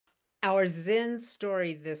Our Zen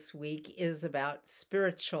story this week is about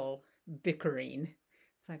spiritual bickering.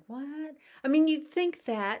 It's like, what? I mean, you'd think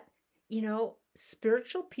that,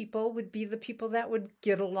 spiritual people would be the people that would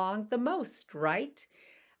get along the most, right?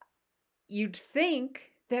 You'd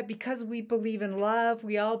think that because we believe in love,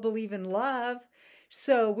 we all believe in love,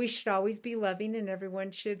 so we should always be loving and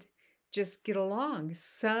everyone should just get along.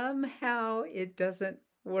 Somehow it doesn't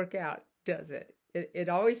work out, does it? It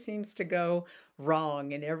always seems to go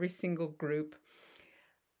wrong in every single group.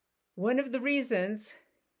 One of the reasons,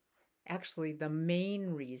 actually the main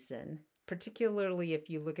reason, particularly if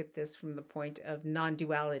you look at this from the point of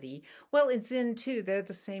non-duality, well, in Zen too, they're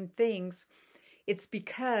the same things. It's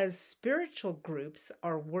because spiritual groups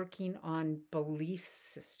are working on belief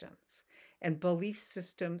systems, and belief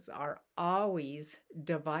systems are always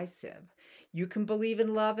divisive. You can believe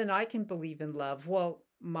in love and I can believe in love. Well,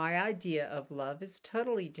 my idea of love is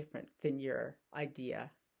totally different than your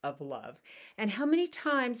idea of love. And how many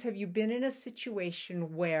times have you been in a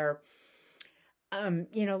situation where,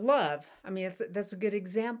 love, I mean, that's a good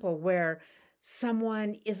example where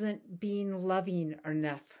someone isn't being loving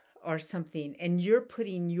enough or something, and you're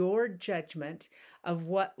putting your judgment of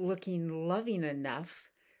what looking loving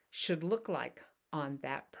enough should look like on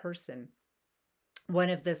that person.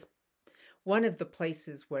 One of the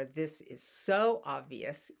places where this is so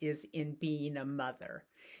obvious is in being a mother.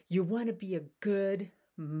 You want to be a good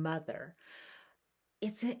mother.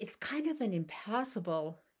 It's kind of an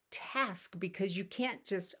impossible task because you can't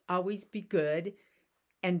just always be good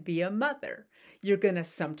and be a mother. You're going to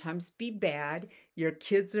sometimes be bad. Your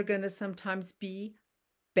kids are going to sometimes be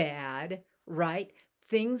bad, right?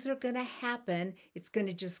 Things are going to happen. It's going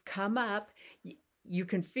to just come up. You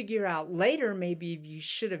can figure out later maybe you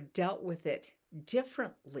should have dealt with it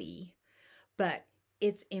differently, but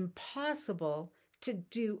it's impossible to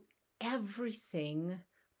do everything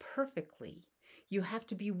perfectly. You have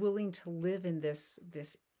to be willing to live in this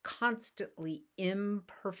constantly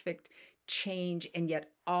imperfect change and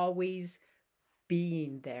yet always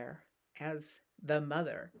being there as the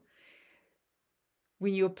mother.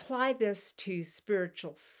 When you apply this to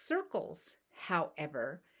spiritual circles,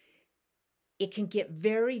 however, it can get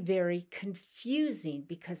very, very confusing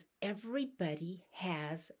because everybody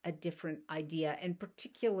has a different idea, and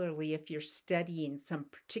particularly if you're studying some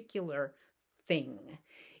particular thing,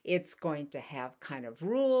 it's going to have kind of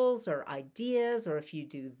rules or ideas, or if you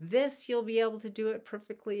do this, you'll be able to do it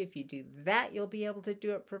perfectly. If you do that, you'll be able to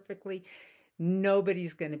do it perfectly.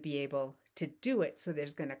 Nobody's going to be able to do it, so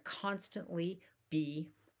there's going to constantly be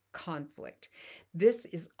conflict. This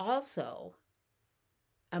is also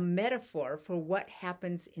a metaphor for what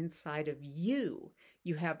happens inside of you.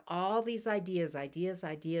 You have all these ideas,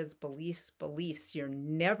 beliefs. You're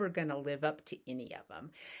never going to live up to any of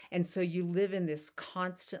them. And so you live in this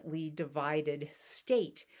constantly divided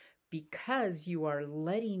state because you are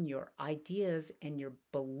letting your ideas and your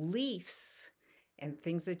beliefs and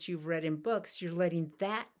things that you've read in books, you're letting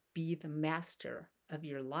that be the master of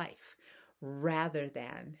your life rather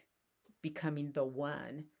than becoming the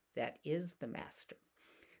one that is the master.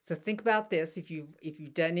 So think about this. If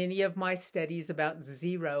you've done any of my studies about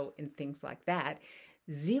zero and things like that,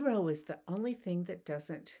 zero is the only thing that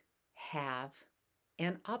doesn't have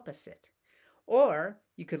an opposite. Or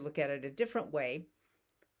you could look at it a different way.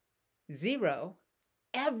 Zero,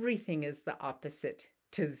 everything is the opposite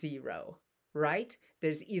to zero, right?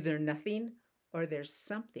 There's either nothing or there's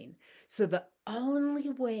something. So the only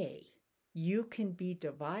way you can be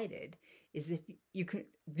divided is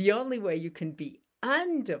the only way you can be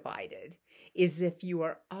undivided is if you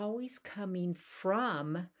are always coming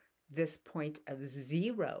from this point of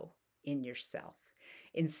zero in yourself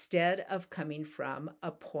instead of coming from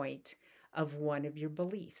a point of one of your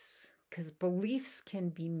beliefs, because beliefs can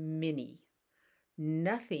be many.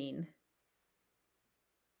 Nothing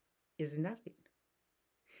is nothing.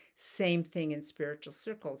 Same thing in spiritual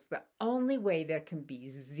circles. The only way there can be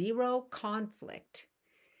zero conflict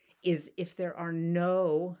is if there are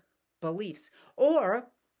no beliefs. Or,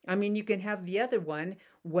 I mean, you can have the other one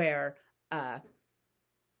where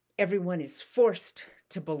everyone is forced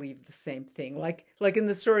to believe the same thing, like in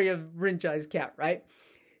the story of Rinjai's cat, right?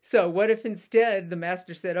 So what if instead the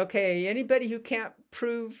master said, okay, anybody who can't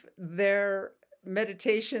prove their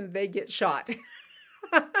meditation, they get shot.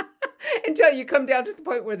 Until you come down to the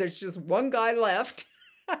point where there's just one guy left.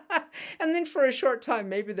 And then for a short time,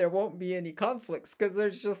 maybe there won't be any conflicts because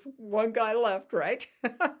there's just one guy left, right?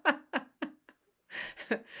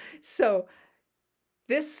 So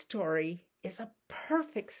this story is a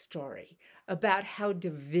perfect story about how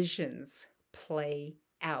divisions play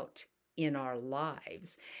out in our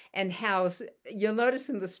lives. And how you'll notice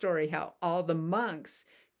in the story how all the monks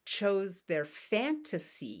chose their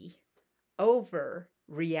fantasy over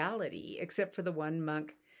reality, except for the one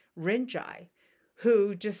monk, Rinjai,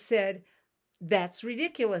 who just said, that's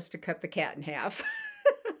ridiculous to cut the cat in half.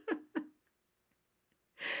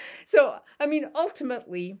 So, I mean,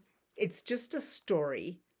 ultimately, it's just a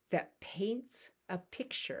story that paints a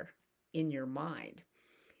picture in your mind.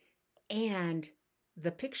 And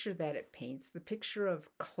the picture that it paints, the picture of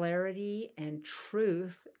clarity and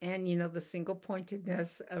truth, and, the single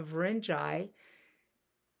pointedness of Rinjai,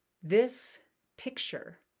 this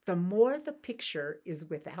picture, the more the picture is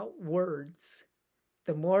without words,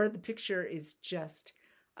 the more the picture is just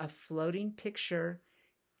a floating picture,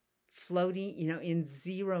 floating, in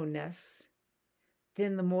zero-ness,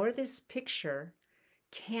 then the more this picture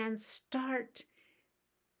can start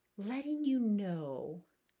letting you know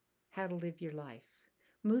how to live your life,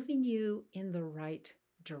 moving you in the right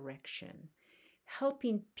direction,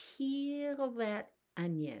 helping peel that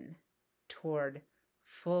onion toward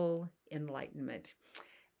full enlightenment.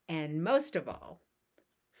 And most of all,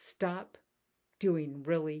 stop doing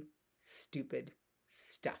really stupid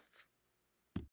stuff.